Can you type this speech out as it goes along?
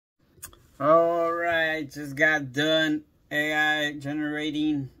Alright, just got done AI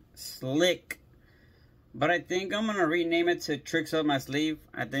generating Slick. But I think I'm going to rename it to Tricks Up My Sleeve.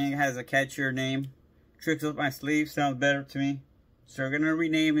 I think it has a catchier name. Tricks Up My Sleeve sounds better to me. So we're going to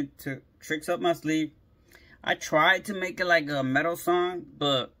rename it to Tricks Up My Sleeve. I tried to make it like a metal song,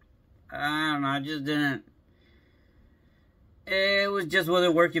 but I don't know, I just didn't. It just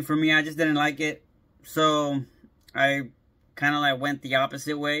wasn't working for me. I just didn't like it. So I kind of like went the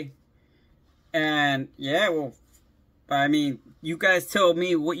opposite way. And yeah, well, I mean, you guys tell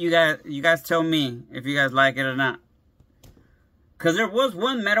me what you guys tell me if you guys like it or not. Cause there was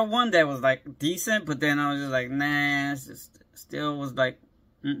one metal one that was like decent, but then I was just like, nah, it's just still was like,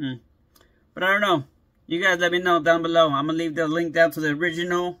 But I don't know. You guys let me know down below. I'm gonna leave the link down to the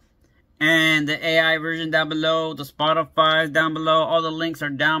original and the AI version down below. The Spotify is down below. All the links are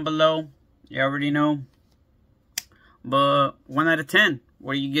down below. You already know. But 1 out of 10.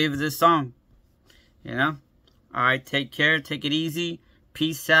 What do you give this song? You know? Alright, take care. Take it easy.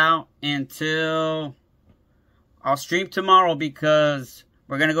 Peace out until I'll stream tomorrow because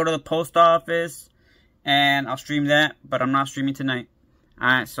we're going to go to the post office and I'll stream that. But I'm not streaming tonight.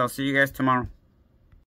 Alright, so I'll see you guys tomorrow.